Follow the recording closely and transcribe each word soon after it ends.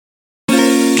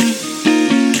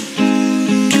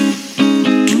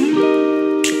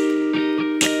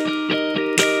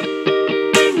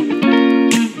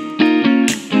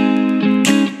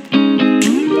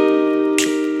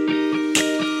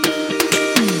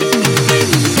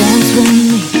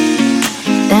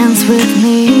with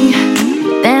me,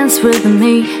 dance with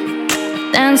me,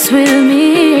 dance with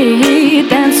me,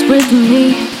 dance with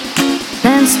me,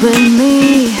 dance with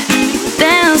me,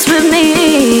 dance with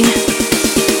me.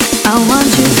 I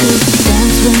want you to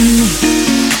dance with me,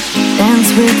 dance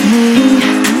with me,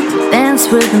 dance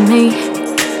with me,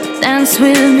 dance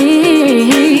with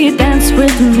me, dance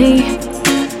with me,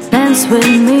 dance with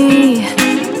me,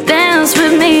 dance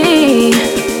with me.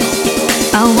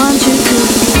 I want you to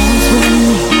dance with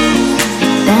me,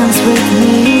 dance with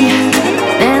me,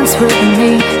 dance with me,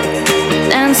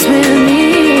 dance with me,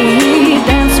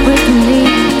 dance with me,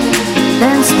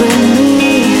 dance with me,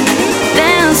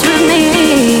 dance with me.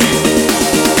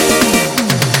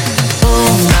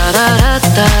 Boom, da da da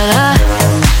da da.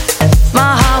 My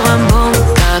heart went boom,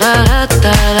 da da da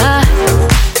da da.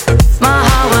 My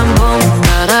heart went boom,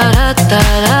 da da da da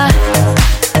da.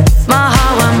 My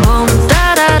heart went boom, da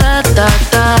da da da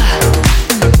da.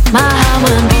 My heart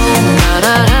went boom, da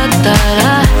da da da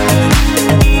da.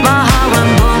 My heart went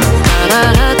boom, da da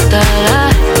da da da.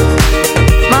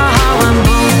 My heart went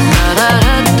boom, da da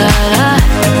da da da.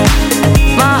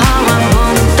 My heart went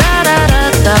boom, da da da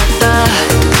da da.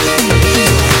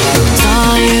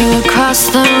 Saw you across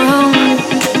the room.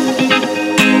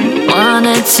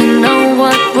 Wanted to know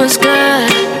what was good.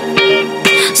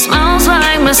 Smells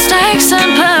like mistakes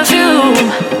and perfume.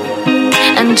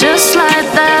 And just like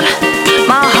that,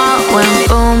 my heart went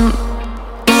boom,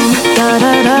 boom, da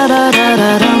da da da da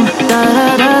da dum, da da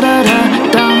da da da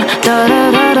dum, da da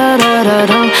da da da da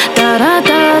dum, da da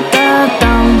da da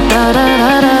dum, da da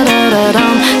da da da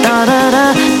dum, da da da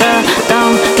da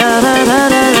dum, da da da da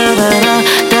da da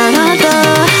da da da.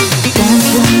 Dance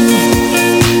with me,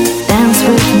 dance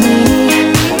with me,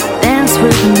 dance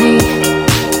with me,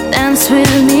 dance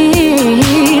with me,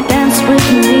 dance with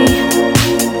me,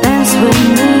 dance with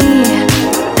me,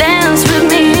 dance with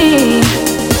me.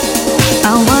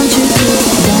 I want you to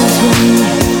dance with me,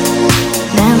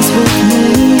 dance with me,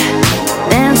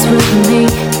 dance with me,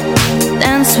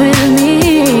 dance with me,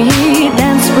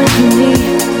 dance with me,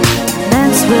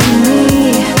 dance with me,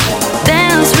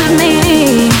 dance with me.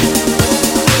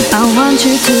 I want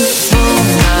you to